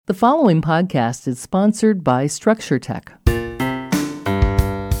The following podcast is sponsored by Structure Tech.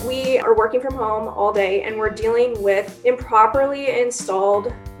 We are working from home all day and we're dealing with improperly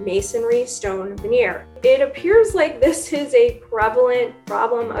installed masonry stone veneer. It appears like this is a prevalent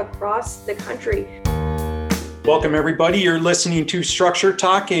problem across the country. Welcome, everybody. You're listening to Structure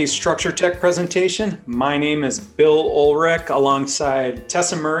Talk, a Structure Tech presentation. My name is Bill Ulrich, alongside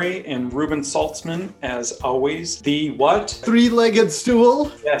Tessa Murray and Ruben Saltzman, as always. The what? Three-legged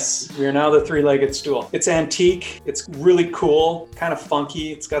stool. Yes, we are now the three-legged stool. It's antique. It's really cool, kind of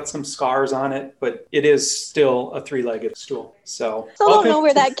funky. It's got some scars on it, but it is still a three-legged stool. So I don't know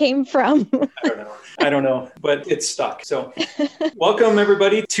where that came from. I don't know, but it's stuck. So welcome,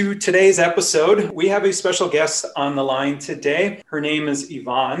 everybody, to today's episode. We have a special guest on the line today. Her name is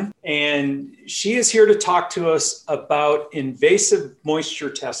Yvonne, and she is here to talk to us about invasive moisture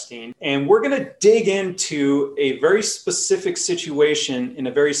testing. And we're going to dig into a very specific situation in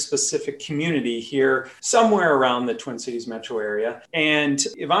a very specific community here, somewhere around the Twin Cities metro area. And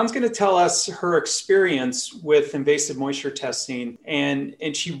Yvonne's going to tell us her experience with invasive moisture testing. And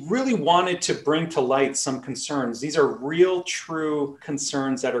she really wanted to bring to light some concerns. These are real, true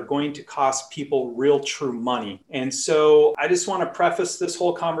concerns that are going to cost people real, true money. And so I just want to preface this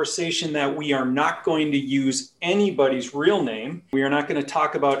whole conversation that we are not going to use anybody's real name. We are not going to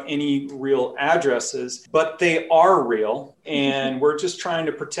talk about any real addresses, but they are real. And we're just trying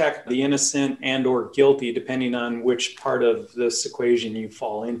to protect the innocent and or guilty, depending on which part of this equation you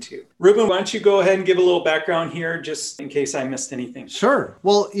fall into. Ruben, why don't you go ahead and give a little background here, just in case I missed anything? Sure.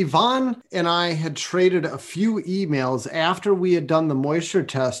 Well, Yvonne and I had traded a few emails after we had done the moisture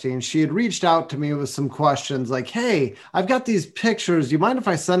testing. She had reached out to me with some questions like, hey, I've got these pictures. Do you mind if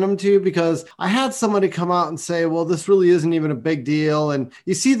I send them to you? Because I had somebody come out and say, well, this really isn't even a big deal. And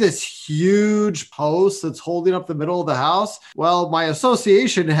you see this huge post that's holding up the middle of the house. Well, my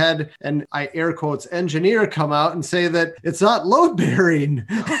association head, and I air quotes, engineer, come out and say that it's not load bearing.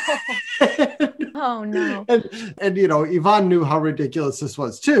 Oh, no. And, you know, Yvonne knew how ridiculous this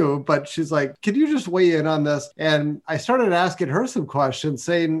was too, but she's like, can you just weigh in on this? And I started asking her some questions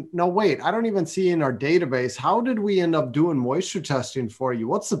saying, no, wait, I don't even see in our database. How did we end up doing moisture testing for you?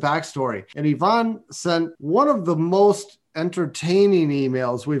 What's the backstory? And Yvonne sent one of the most entertaining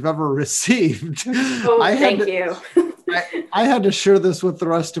emails we've ever received. Oh, thank you. I had to share this with the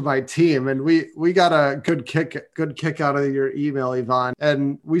rest of my team, and we got a good kick out of your email, Yvonne.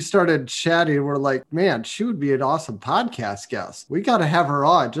 And we started chatting. We're like, man, she would be an awesome podcast guest. We got to have her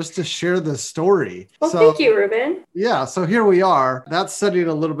on just to share this story. Well, thank you, Ruben. Yeah, so here we are. That's setting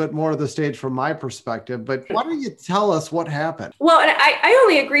a little bit more of the stage from my perspective. But why don't you tell us what happened? Well, and I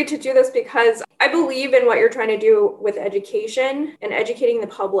only agreed to do this because I believe in what you're trying to do with education and educating the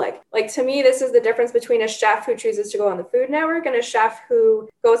public. Like, to me, this is the difference between a chef who chooses to go on the Food Network and a chef who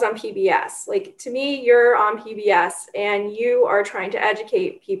goes on PBS. Like, to me, you're on PBS and you are trying to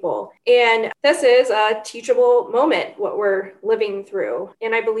educate people. And this is a teachable moment, what we're living through.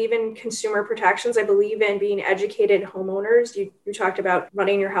 And I believe in consumer protections. I believe in being educated homeowners. You talked about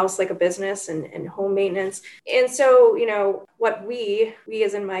running your house like a business and home maintenance. And so, you know, what we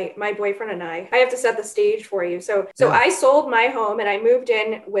as in my boyfriend and I have to set the stage for you. So I sold my home and I moved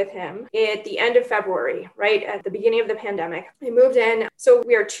in with him at the end of February, right at the beginning of the pandemic. I moved in. So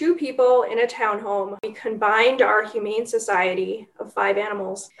we are two people in a townhome. We combined our humane society of 5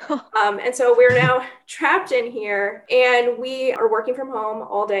 animals. And so we're now trapped in here and we are working from home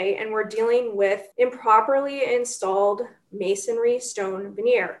all day and we're dealing with improperly installed masonry stone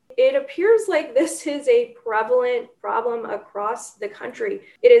veneer. It appears like this is a prevalent problem across the country.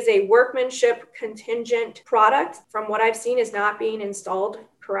 It is a workmanship contingent product. From what I've seen, is not being installed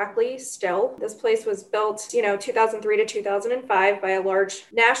correctly still. This place was built, 2003 to 2005 by a large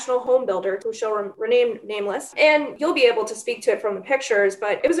national home builder who shall remain nameless. And you'll be able to speak to it from the pictures,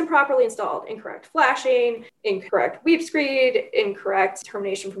 but it was improperly installed. Incorrect flashing, incorrect weep screed, incorrect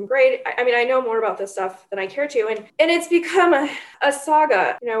termination from grade. I mean, I know more about this stuff than I care to. And it's become a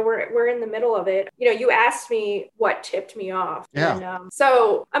saga. We're in the middle of it. You asked me what tipped me off. Yeah. And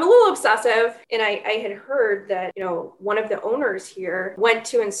so I'm a little obsessive. And I had heard that, one of the owners here went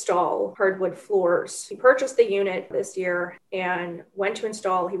to install hardwood floors. He purchased the unit this year and went to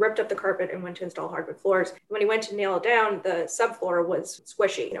install, he ripped up the carpet and went to install hardwood floors. When he went to nail it down, the subfloor was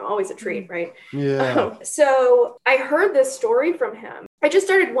squishy, always a treat, right? Yeah. So I heard this story from him. I just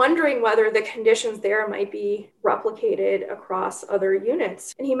started wondering whether the conditions there might be replicated across other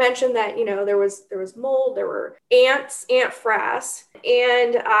units. And he mentioned that, there was mold, there were ants, ant frass,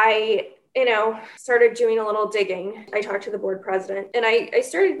 and I started doing a little digging. I talked to the board president and I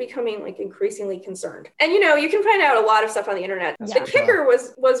started becoming like increasingly concerned. And, you can find out a lot of stuff on the internet. Yeah. The kicker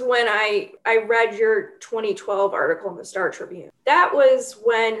was when I read your 2012 article in the Star Tribune. That was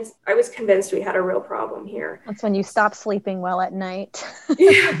when I was convinced we had a real problem here. That's when you stop sleeping well at night.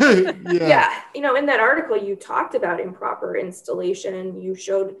 Yeah. In that article, you talked about improper installation. You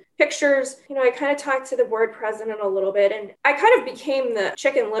showed pictures. I kind of talked to the board president a little bit, and I kind of became the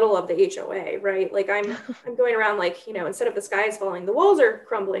Chicken Little of the HOA, right? Like I'm going around like, instead of the sky is falling, the walls are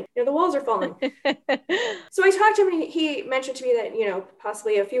crumbling, the walls are falling. So I talked to him and he mentioned to me that,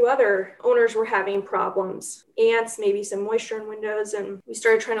 possibly a few other owners were having problems, ants, maybe some moisture in windows. And we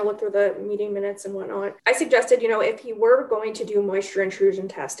started trying to look through the meeting minutes and whatnot. I suggested, if he were going to do moisture intrusion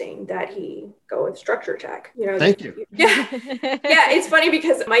testing, that he go with Structure Tech. Thank you. Yeah. Yeah. It's funny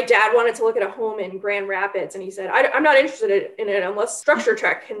because my dad wanted to look at a home in Grand Rapids and he said, I'm not interested in it unless Structure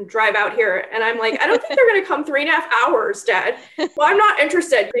Tech can drive out here. And I'm like, I don't think they're going to come 3.5 hours, Dad. Well, I'm not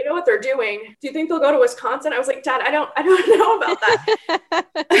interested. They know what they're doing. Do you think they'll go to Wisconsin? I was like, Dad, I don't know about that.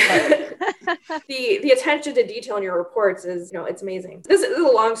 The attention to detail in your reports is, it's amazing. This is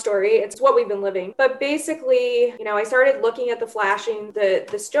a long story. It's what we've been living. But basically, I started looking at the flashing.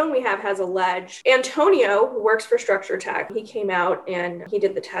 The stone we have has a ledge. Antonio, who works for Structure Tech, he came out and he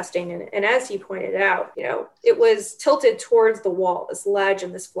did the testing. And as he pointed out, it was tilted towards the wall, this ledge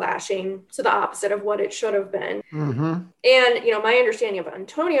and this flashing, to the opposite of what it should have been. Mm-hmm. And, my understanding of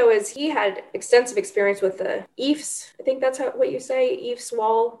Antonio is he had extensive experience with the EIFS. I think that's what you say, EIFS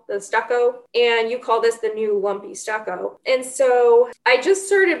wall, the stucco. And you call this the new lumpy stucco. And so I just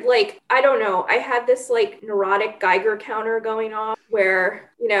started I don't know, I had this neurotic Geiger counter going off where,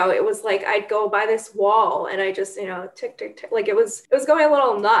 it was like I'd go by this wall and I just, tick, tick, tick. It was going a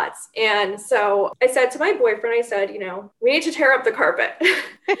little nuts. And so I said to my boyfriend, I said, we need to tear up the carpet.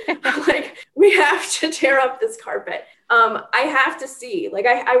 We have to tear up this carpet. I have to see,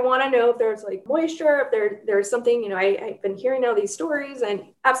 I want to know if there's moisture, if there's something, I've been hearing all these stories, and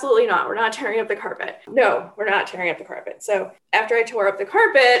absolutely not. We're not tearing up the carpet. No, we're not tearing up the carpet. So after I tore up the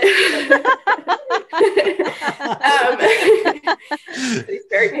carpet, he's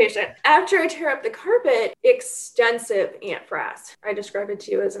very patient. After I tear up the carpet, extensive ant frass. I described it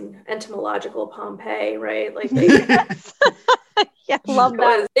to you as an entomological Pompeii, right? Yeah, love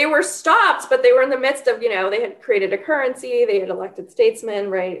that. They were stopped, but they were in the midst of, they had created a currency, they had elected statesmen,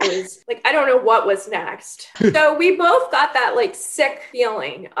 right? It was I don't know what was next. So we both got that sick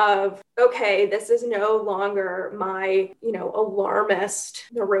feeling of, okay, this is no longer my, alarmist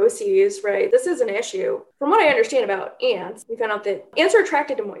neuroses, right? This is an issue. From what I understand about ants, we found out that ants are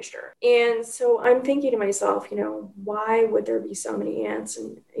attracted to moisture. And so I'm thinking to myself, why would there be so many ants?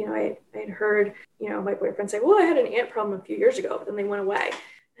 And, I had heard, my boyfriend say, well, I had an ant problem a few years ago, but then they went away.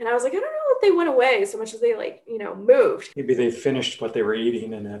 And I was like, I don't know if they went away so much as they moved. Maybe they finished what they were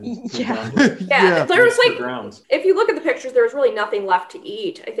eating and then yeah. There was if you look at the pictures, there was really nothing left to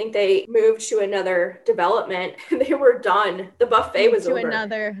eat. I think they moved to another development. They were done. The buffet was over. To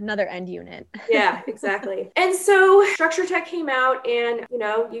another end unit. Yeah, exactly. And so Structure Tech came out and,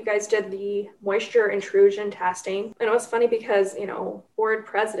 you guys did the moisture intrusion testing. And it was funny because, board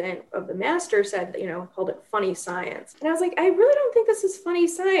president of the master said, called it funny science. And I was like, I really don't think this is funny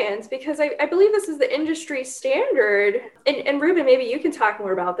science because I believe this is the industry standard. And Ruben, maybe you can talk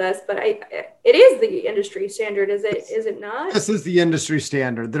more about this, but it is the industry standard. Is it not? This is the industry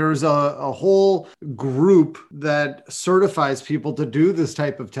standard. There's a whole group that certifies people to do this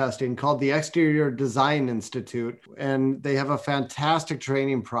type of testing called the Exterior Design Institute. And they have a fantastic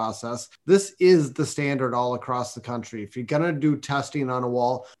training process. This is the standard all across the country. If you're going to do testing on a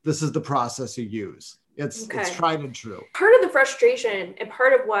wall, this is the process you use. It's tried and true. Part of the frustration and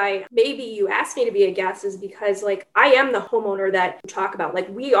part of why maybe you asked me to be a guest is because I am the homeowner that you talk about.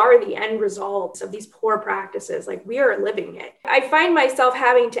 We are the end results of these poor practices. We are living it. I find myself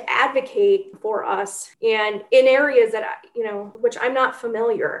having to advocate for us and in areas that, which I'm not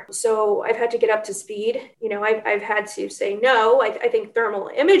familiar. So I've had to get up to speed. I've had to say, no, I think thermal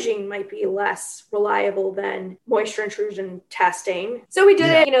imaging might be less reliable than moisture intrusion testing. So we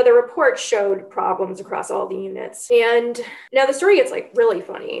did it. The report showed problems across all the units. And now the story gets really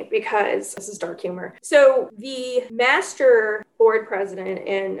funny because this is dark humor. So the master board president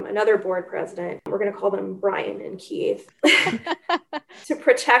and another board president, we're going to call them Brian and Keith, to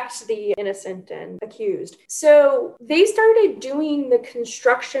protect the innocent and accused. So they started doing the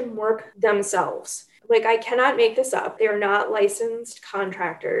construction work themselves. I cannot make this up. They are not licensed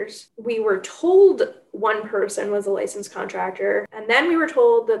contractors. We were told one person was a licensed contractor. And then we were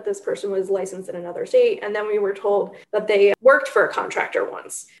told that this person was licensed in another state. And then we were told that they worked for a contractor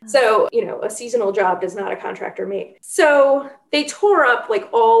once. So, a seasonal job does not a contractor make. So they tore up like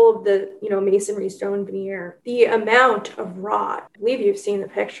all of the, masonry, stone, veneer, the amount of rot. I believe you've seen the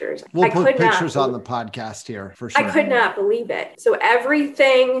pictures. We'll put pictures on the podcast here for sure. I could not believe it. So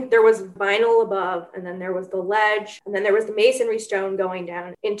everything, there was vinyl above, and then there was the ledge, and then there was the masonry stone going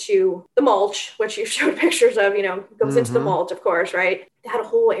down into the mulch, which you showed pictures of, goes into the mulch, of course, right? That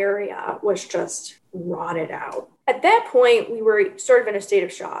whole area was just rotted out. At that point, we were sort of in a state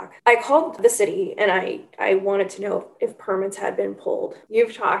of shock. I called the city and I wanted to know if permits had been pulled.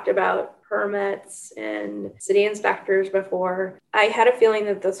 You've talked about permits and city inspectors before. I had a feeling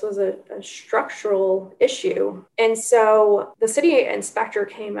that this was a structural issue. And so the city inspector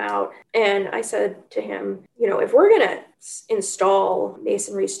came out and I said to him, if we're going to install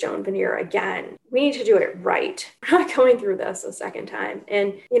masonry stone veneer again, we need to do it right. We're not going through this a second time.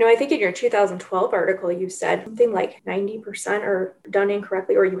 And, I think in your 2012 article, you said something like 90% are done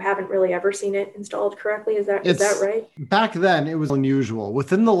incorrectly, or you haven't really ever seen it installed correctly. Is that right? Back then, it was unusual.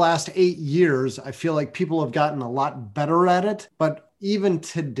 Within the last 8 years, I feel like people have gotten a lot better at it, but even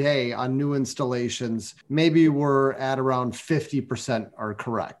today on new installations, maybe we're at around 50% are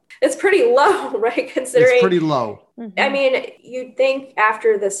correct. It's pretty low, right? Considering it's pretty low. I mean, you'd think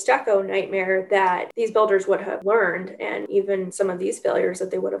after the stucco nightmare that these builders would have learned, and even some of these failures that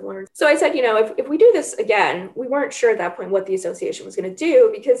they would have learned. So I said, if we do this again, we weren't sure at that point what the association was going to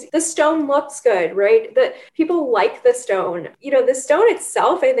do, because the stone looks good, right? The people like the stone. The stone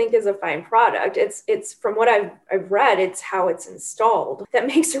itself, I think, is a fine product. It's from what I've read, it's how it's installed that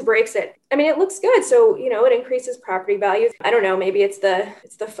makes or breaks it. I mean, it looks good. So, it increases property values. I don't know, maybe it's the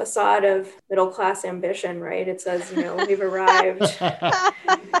facade of middle-class ambition, right? It says, we've arrived, and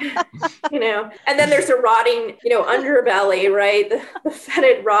then there's a rotting, underbelly, right? The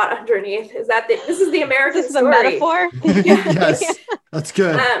fetid rot underneath. This is the American this is story. a metaphor? Yes, that's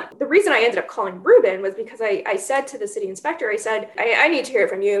good. The reason I ended up calling Ruben was because I said to the city inspector, I said, I need to hear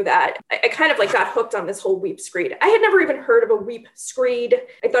from you that I kind of got hooked on this whole weep screed. I had never even heard of a weep screed.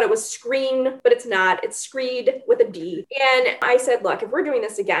 I thought it was screen, but it's not. It's screed with a D. And I said, look, if we're doing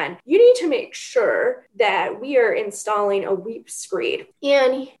this again, you need to make sure that we are installing a weep screed.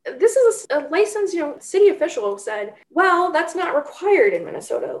 And this is a licensed, city official said, well, that's not required in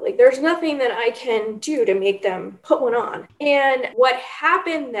Minnesota. There's nothing that I can do to make them put one on. And what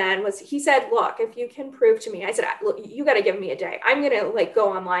happened then was he said, look, if you can prove to me, I said, look, you got to give me a day. I'm going to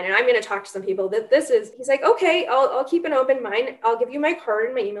go online and I'm going to talk to some people that he's like, okay, I'll keep an open mind. I'll give you my card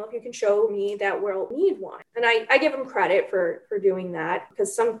and my email if you can show me that we'll need one. And I give him credit for doing that,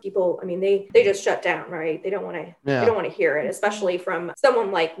 because some people, I mean, they just shut down, right? They don't want to hear it, especially from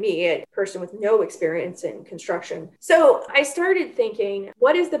someone like me, a person with no experience in construction. So I started thinking,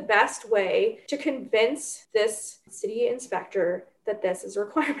 what is the best way to convince this city inspector that this is a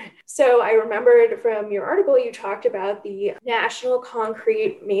requirement? So I remembered from your article, you talked about the National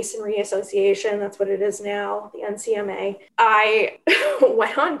Concrete Masonry Association. That's what it is now, the NCMA. I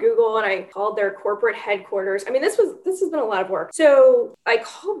went on Google and I called their corporate headquarters. I mean, this has been a lot of work. So I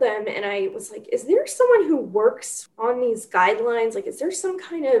called them and I was like, is there someone who works on these guidelines? Is there some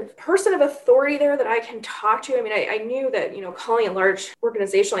kind of person of authority there that I can talk to? I mean, I knew that, calling a large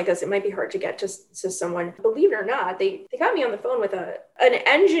organization like this, it might be hard to get to someone. Believe it or not, they got me on the phone with an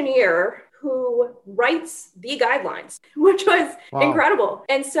engineer who writes the guidelines, which was incredible.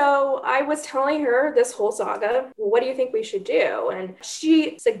 And so I was telling her this whole saga. Well, what do you think we should do? And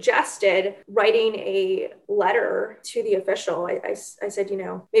she suggested writing a letter to the official. I said,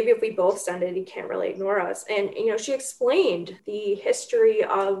 maybe if we both send it, he can't really ignore us. And, she explained the history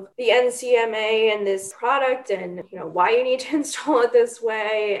of the NCMA and this product and, why you need to install it this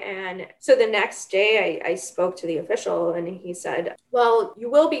way. And so the next day I spoke to the official and he said, well, you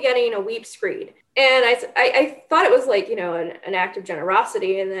will be getting a weep screed. And I thought it was an act of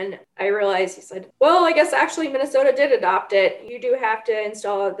generosity. And then I realized he said, well, I guess actually Minnesota did adopt it. You do have to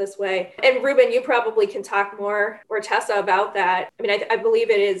install it this way. And Ruben, you probably can talk more, or Tessa, about that. I mean, I believe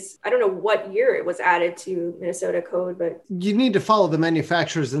it is, I don't know what year it was added to Minnesota code, but you need to follow the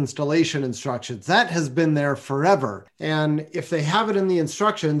manufacturer's installation instructions. That has been there forever. And if they have it in the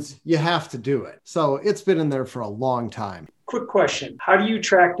instructions, you have to do it. So it's been in there for a long time. Quick question. How do you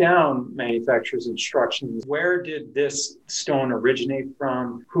track down manufacturer's instructions? Where did this stone originate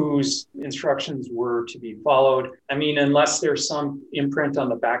from? Whose instructions were to be followed? I mean, unless there's some imprint on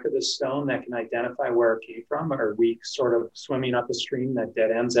the back of the stone that can identify where it came from, are we sort of swimming up a stream that dead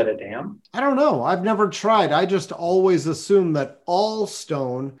ends at a dam? I don't know. I've never tried. I just always assume that all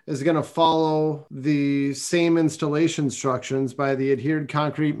stone is going to follow the same installation instructions by the Adhered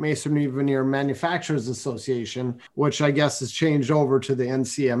Concrete Masonry Veneer Manufacturers Association, which I guess has changed over to the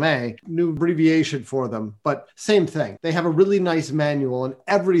NCMA, new abbreviation for them, but same thing. They have a really nice manual and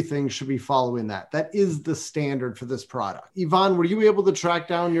everything should be following that. That is the standard for this product. Yvonne, were you able to track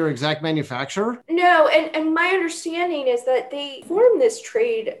down your exact manufacturer? No, and my understanding is that they formed this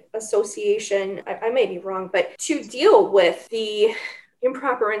trade association, I may be wrong, but to deal with the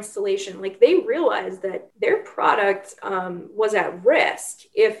improper installation. Like they realized that their product was at risk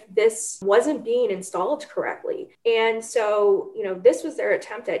if this wasn't being installed correctly. And so, this was their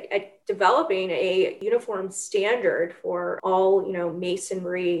attempt at developing a uniform standard for all,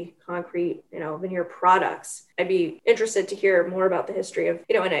 masonry, concrete, veneer products. I'd be interested to hear more about the history of,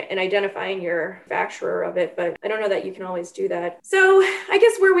 and identifying your manufacturer of it, but I don't know that you can always do that. So I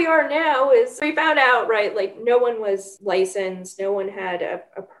guess where we are now is we found out, right, like no one was licensed, no one had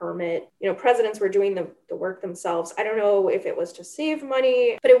a permit, presidents were doing the work themselves. I don't know if it was to save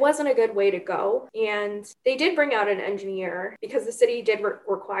money, but it wasn't a good way to go. And they did bring out an engineer because the city did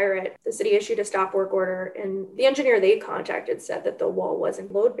require it. The city issued a stop work order, and the engineer they contacted said that the wall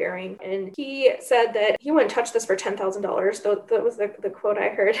wasn't load bearing. And he said that he wouldn't touch this for $10,000. So that was the quote I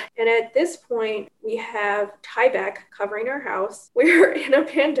heard. And at this point, we have Tyvek covering our house. We're in a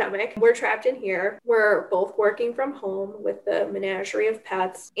pandemic. We're trapped in here. We're both working from home with the menagerie of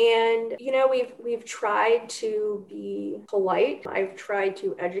pets. And, we've tried to be polite. I've tried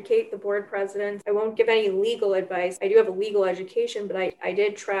to educate the board presidents. I won't give any legal advice. I do have a legal education, but I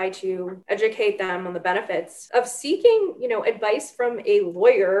did try to educate them on the benefits of seeking, advice from a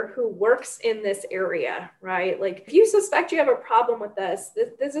lawyer who works in this area, right? Like if you suspect you have a problem with this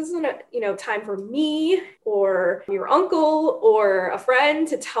isn't a, time for me or your uncle or a friend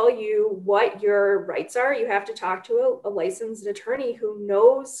to tell you what your rights are. You have to talk to a licensed attorney who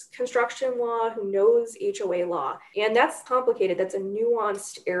knows construction law, who knows HOA law. And that's complicated. That's a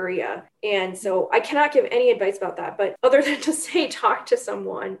nuanced area. And so I cannot give any advice about that, but other than to say, talk to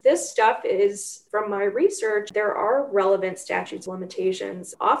someone. This stuff is, from my research, there are relevant statutes of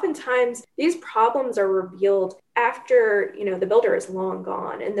limitations. Oftentimes, these problems are revealed after, the builder is long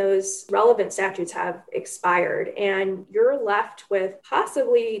gone and those relevant statutes have expired, and you're left with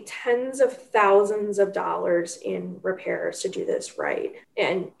possibly tens of thousands of dollars in repairs to do this right.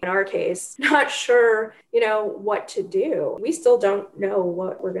 And in our case, not sure, what to do. We still don't know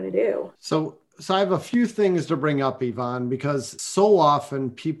what we're going to do. So I have a few things to bring up, Yvonne, because so often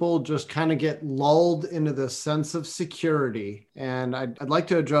people just kind of get lulled into this sense of security. And I'd like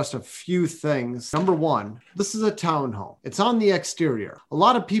to address a few things. Number one, this is a townhome. It's on the exterior. A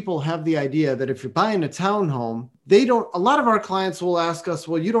lot of people have the idea that if you're buying a townhome, a lot of our clients will ask us,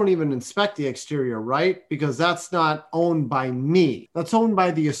 well, you don't even inspect the exterior, right? Because that's not owned by me. That's owned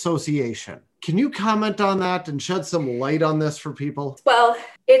by the association. Can you comment on that and shed some light on this for people? Well,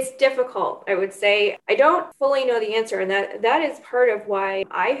 it's difficult, I would say. I don't fully know the answer, and that is part of why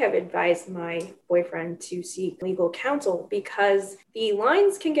I have advised my boyfriend to seek legal counsel, because the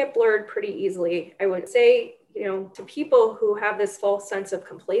lines can get blurred pretty easily. I would say, to people who have this false sense of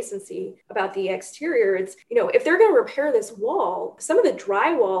complacency about the exterior, it's, if they're going to repair this wall, some of the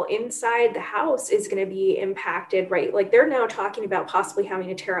drywall inside the house is going to be impacted, right? Like they're now talking about possibly having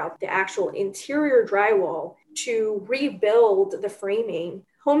to tear out the actual interior drywall to rebuild the framing.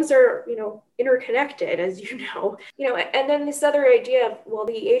 Homes are, interconnected, as and then this other idea of, well,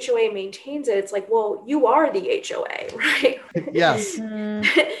 the HOA maintains it. It's like, well, you are the HOA, right? Yes.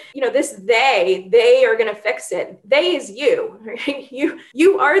 This they are going to fix it. They is you, right?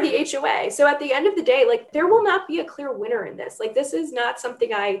 You are the HOA. So at the end of the day, like there will not be a clear winner in this. Like this is not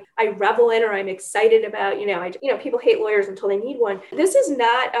something I revel in or I'm excited about. People hate lawyers until they need one. This is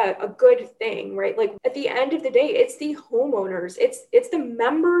not a good thing, right? Like at the end of the day, it's the homeowners, it's the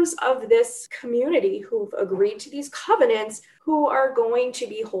members of this community who've agreed to these covenants who are going to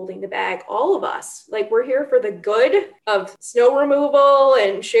be holding the bag. All of us, like, we're here for the good of snow removal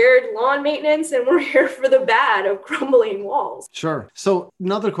and shared lawn maintenance, and we're here for the bad of crumbling walls. Sure. So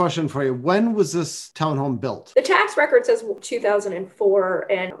another question for you. When was this townhome built? The tax record says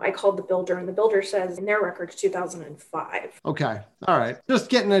 2004, and I called the builder, and the builder says in their records 2005. Okay. All right. Just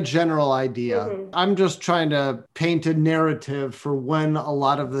getting a general idea. I'm just trying to paint a narrative for when a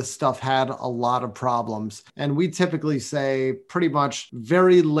lot of this stuff had a lot of problems. And we typically say pretty much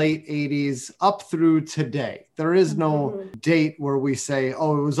very late 80s up through today. There is no date where we say,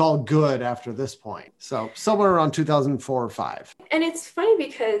 oh, it was all good after this point. So somewhere around 2004 or 5. And it's funny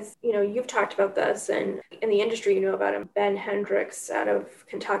because, you know, you've talked about this, and in the industry, you know about him, Ben Hendricks out of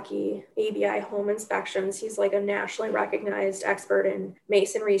Kentucky, ABI Home Inspections. He's like a nationally recognized expert in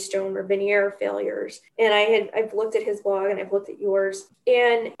masonry, stone, or veneer failures. And I've looked at his blog and I've looked at yours.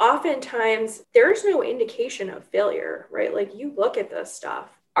 And oftentimes there's no indication of failure, right? Like, you look at this stuff.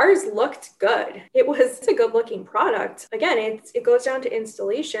 Ours looked good. It was a good looking product. Again, it goes down to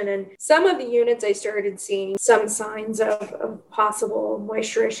installation. And some of the units I started seeing some signs of possible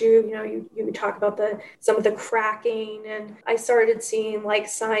moisture issue. You know, you could talk about some of the cracking, and I started seeing like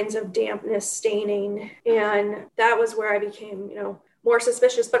signs of dampness, staining. And that was where I became, you know, more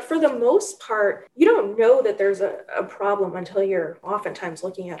suspicious. But for the most part, you don't know that there's a problem until you're oftentimes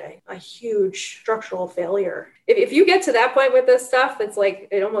looking at a huge structural failure. If you get to that point with this stuff, it's like,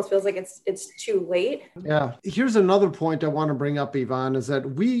 it almost feels like it's too late. Yeah. Here's another point I want to bring up, Yvonne, is that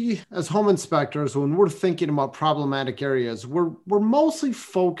we as home inspectors, when we're thinking about problematic areas, we're mostly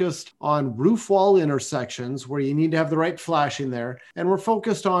focused on roof wall intersections where you need to have the right flashing there. And we're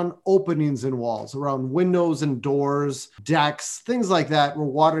focused on openings in walls around windows and doors, decks, things like that where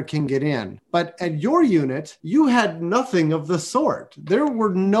water can get in. But at your unit, you had nothing of the sort. There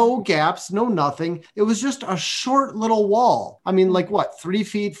were no gaps, no nothing. It was just a short little wall. I mean, like what, 3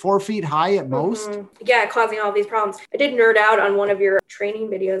 feet, 4 feet high at most? Yeah, causing all these problems. I did nerd out on one of your training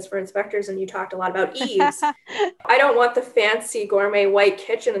videos for inspectors, and you talked a lot about eaves. I don't want the fancy gourmet white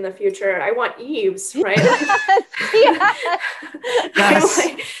kitchen in the future. I want eaves, right? Yes.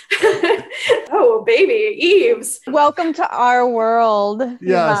 Like, oh, baby, eves. Welcome to our world.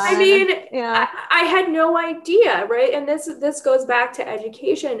 Yes. I mean, yeah. I had no idea, right? And this goes back to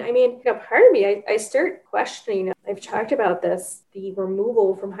education. I mean, you know, part of me, I start questioning, I've talked about this, the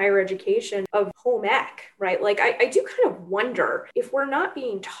removal from higher education of home ec, right? Like, I do kind of wonder if we're not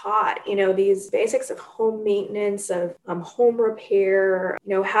being taught, you know, these basics of home maintenance, of home repair, you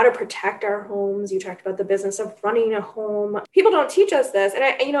know, how to protect our homes. You talked about the business of running a home. People don't teach us this. And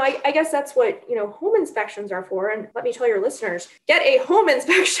I guess that's what, you know, home inspections are for. And let me tell your listeners, get a home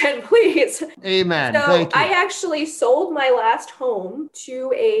inspection, please. Amen. So Thank you. I actually sold my last home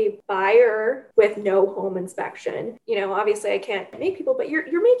to a buyer with no home inspection. You know, obviously I can't make people, but you're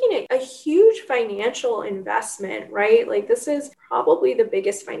making a huge financial investment, right? Like, this is probably the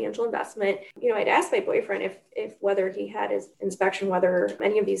biggest financial investment. You know, I'd asked my boyfriend if whether he had his inspection, whether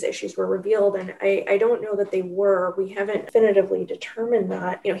any of these issues were revealed. And I don't know that they were. We haven't definitively determined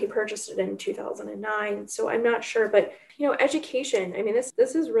that. You know, he purchased it in 2009. So I'm not sure, but you know, education. I mean,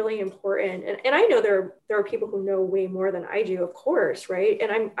 this is really important. And I know there are people who know way more than I do, of course, right?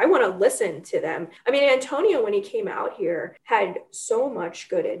 And I want to listen to them. I mean, Antonio, when he came out here, had so much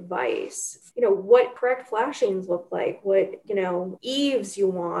good advice. You know, what correct flashings look like, what, you know, eaves you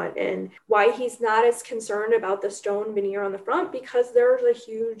want, and why he's not as concerned about the stone veneer on the front, because there's a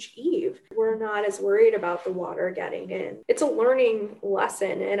huge eave. We're not as worried about the water getting in. It's a learning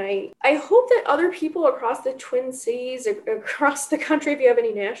lesson. And I hope that other people across the Twin Cities, across the country, if you have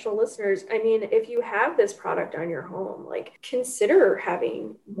any national listeners, I mean, if you have this product on your home, like, consider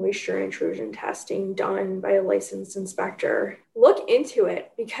having moisture intrusion testing done by a licensed inspector. Look into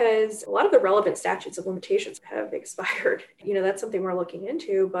it, because a lot of the relevant statutes of limitations have expired. You know, that's something we're looking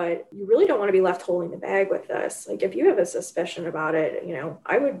into, but you really don't want to be left holding the bag with this. Like, if you have a suspicion about it, you know,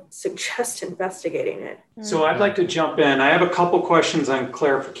 I would suggest investigating it. So I'd like to jump in. I have a couple questions on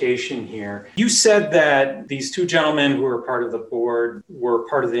clarification here. You said that these two gentlemen who were part of the board were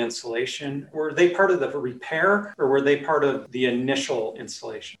part of the installation. Were they part of the repair, or were they part of the initial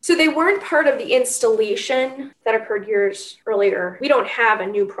installation? So they weren't part of the installation that occurred years earlier. We don't have a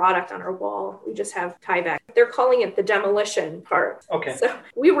new product on our wall. We just have Tyvek. They're calling it the demolition part. Okay. So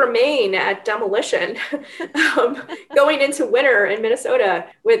we remain at demolition going into winter in Minnesota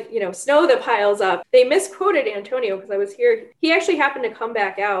with, you know, snow that piles up. They misquoted Antonio because I was here. He actually happened to come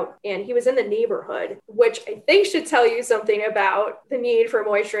back out, and he was in the neighborhood, which I think should tell you something about the need for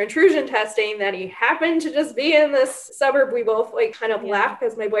moisture intrusion testing, that he happened to just be in this suburb. We both like kind of laughed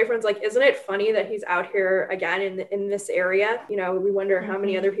because my boyfriend's like, isn't it funny that he's out here again in this area? California. We wonder how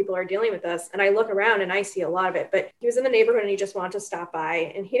many other people are dealing with this. And I look around and I see a lot of it, but he was in the neighborhood and he just wanted to stop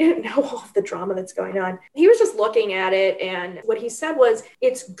by and he didn't know all of the drama that's going on. He was just looking at it. And what he said was,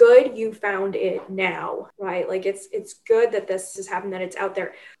 it's good you found it now, right? Like it's good that this has happened, that it's out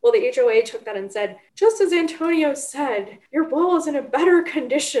there. Well, the HOA took that and said, just as Antonio said, your well is in a better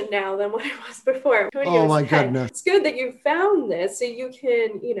condition now than what it was before. Antonio Oh my said, goodness. it's good that you found this so you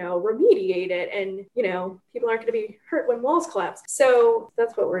can, remediate it and, people aren't going to be hurt when walls collapse. So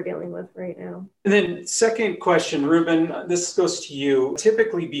that's what we're dealing with right now. And then second question, Ruben, this goes to you.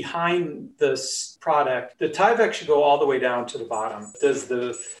 Typically behind this product, the Tyvek should go all the way down to the bottom. Does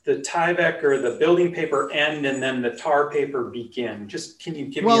the Tyvek or the building paper end and then the tar paper begin? Just can you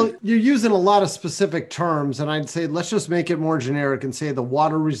give me Well, you're using a lot of specific terms, and I'd say let's just make it more generic and say the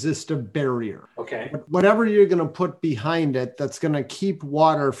water resistive barrier. Okay. Whatever you're going to put behind it that's going to keep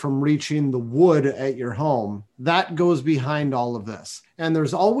water from reaching the wood at your home, that goes behind all of this. And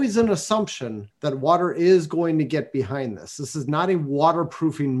there's always an assumption that water is going to get behind this. This is not a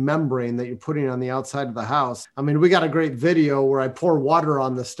waterproofing membrane that you're putting on the outside of the house. I mean, we got a great video where I pour water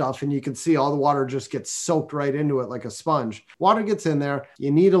on the stuff and you can see all the water just gets soaked right into it like a sponge. Water gets in there. You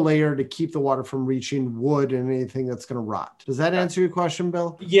need a layer to keep the water from reaching wood and anything that's going to rot. Does that answer your question,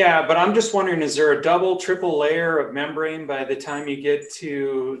 Bill? Yeah, but I'm just wondering, is there a double, triple layer of membrane by the time you get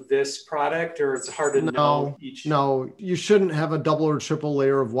to this product, or it's hard to know each? No, you shouldn't have a double or triple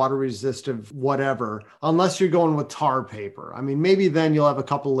layer of water resistive whatever, unless you're going with tar paper. I mean, maybe then you'll have a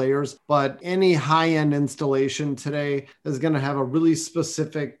couple layers, but any high-end installation today is going to have a really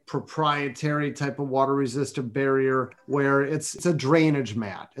specific proprietary type of water resistive barrier where it's a drainage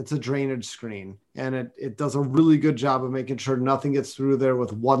mat. It's a drainage screen. And it does a really good job of making sure nothing gets through there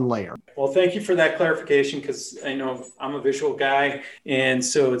with one layer. Well, thank you for that clarification, because I know I'm a visual guy, and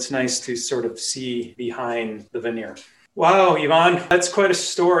so it's nice to sort of see behind the veneer. Wow, Yvonne, that's quite a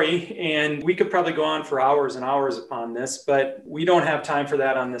story, and we could probably go on for hours and hours upon this, but we don't have time for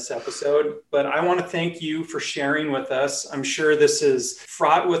that on this episode. But I want to thank you for sharing with us. I'm sure this is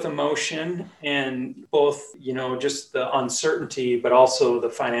fraught with emotion and both, just the uncertainty, but also the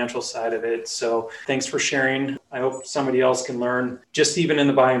financial side of it. So thanks for sharing. I hope somebody else can learn, just even in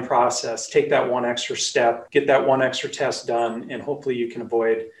the buying process, take that one extra step, get that one extra test done, and hopefully you can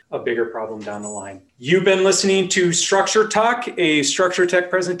avoid a bigger problem down the line. You've been listening to Structure Talk, a Structure Tech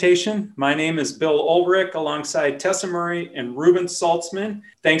presentation. My name is Bill Ulbrich alongside Tessa Murray and Ruben Saltzman.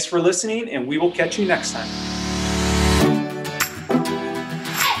 Thanks for listening, and we will catch you next time.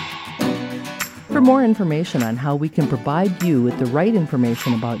 For more information on how we can provide you with the right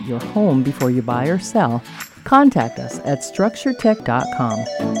information about your home before you buy or sell, contact us at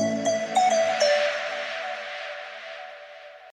structuretech.com.